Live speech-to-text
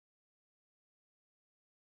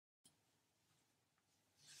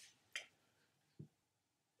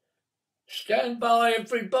Stand by,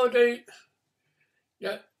 everybody.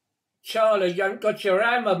 Yeah, Charlie, you haven't got your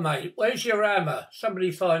hammer, mate. Where's your hammer? Somebody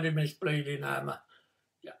find him his bleeding hammer.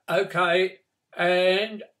 Yeah, okay,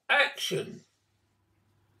 and action.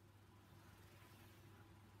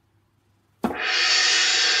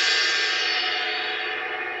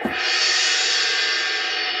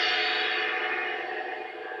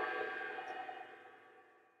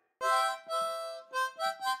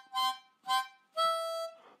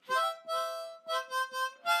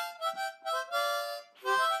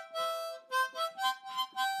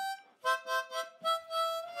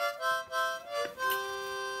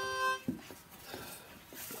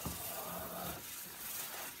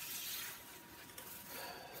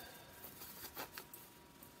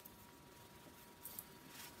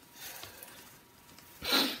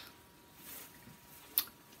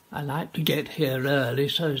 I like to get here early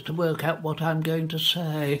so as to work out what I'm going to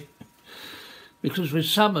say. Because with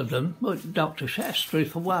some of them, well, Dr. Shastri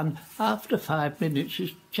for one, after 5 minutes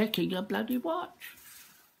is checking a bloody watch.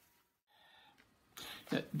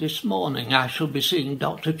 This morning I shall be seeing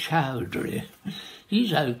Dr. Chowdhury.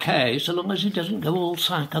 He's okay so long as he doesn't go all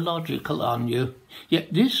psychological on you.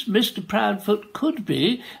 Yet this, Mr. Proudfoot, could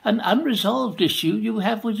be an unresolved issue you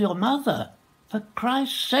have with your mother. For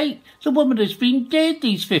Christ's sake, the woman has been dead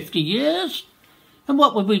these 50 years. And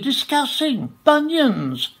what were we discussing?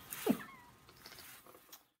 Bunions.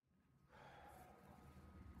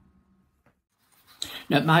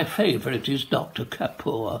 Now, my favourite is Dr.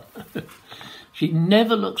 Kapoor. She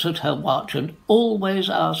never looks at her watch and always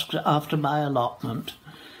asks after my allotment.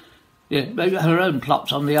 Yeah, her own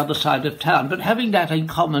plot's on the other side of town, but having that in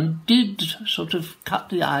common did sort of cut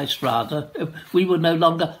the ice, rather. We were no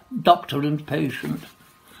longer doctor and patient.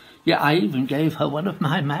 Yeah, I even gave her one of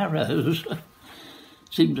my marrows.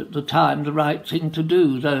 Seemed at the time the right thing to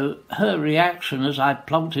do, though her reaction as I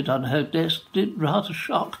plonked it on her desk did rather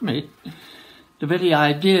shock me. The very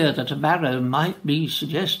idea that a marrow might be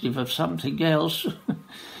suggestive of something else,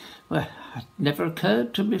 well, it never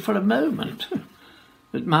occurred to me for a moment.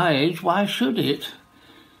 At my age, why should it?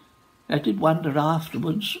 I did wonder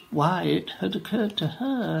afterwards why it had occurred to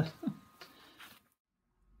her.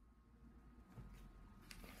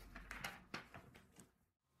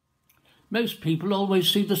 Most people always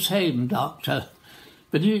see the same doctor,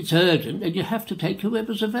 but if it's urgent, then you have to take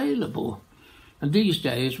whoever's available. And these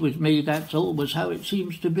days, with me, that's always how it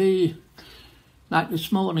seems to be. Like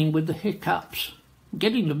this morning with the hiccups. I'm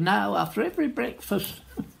getting them now after every breakfast.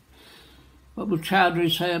 What will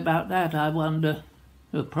Chowdhury say about that, I wonder?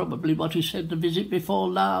 Probably what he said the visit before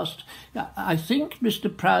last. I think,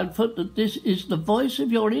 Mr. Proudfoot, that this is the voice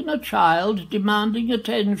of your inner child demanding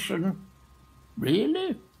attention.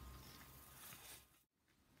 Really?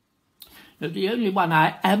 Now, the only one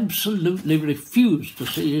I absolutely refuse to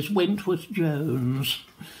see is Wentworth Jones.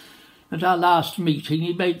 At our last meeting,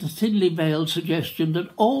 he made the thinly veiled suggestion that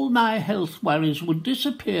all my health worries would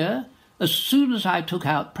disappear as soon as I took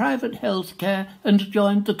out private health care and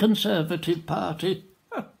joined the Conservative Party.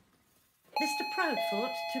 Mr.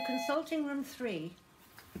 Proudfoot, to consulting room 3.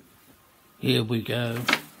 Here we go.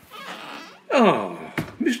 Ah,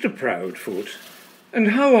 Mr. Proudfoot.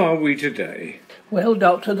 And how are we today? Well,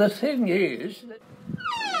 Doctor, the thing is that...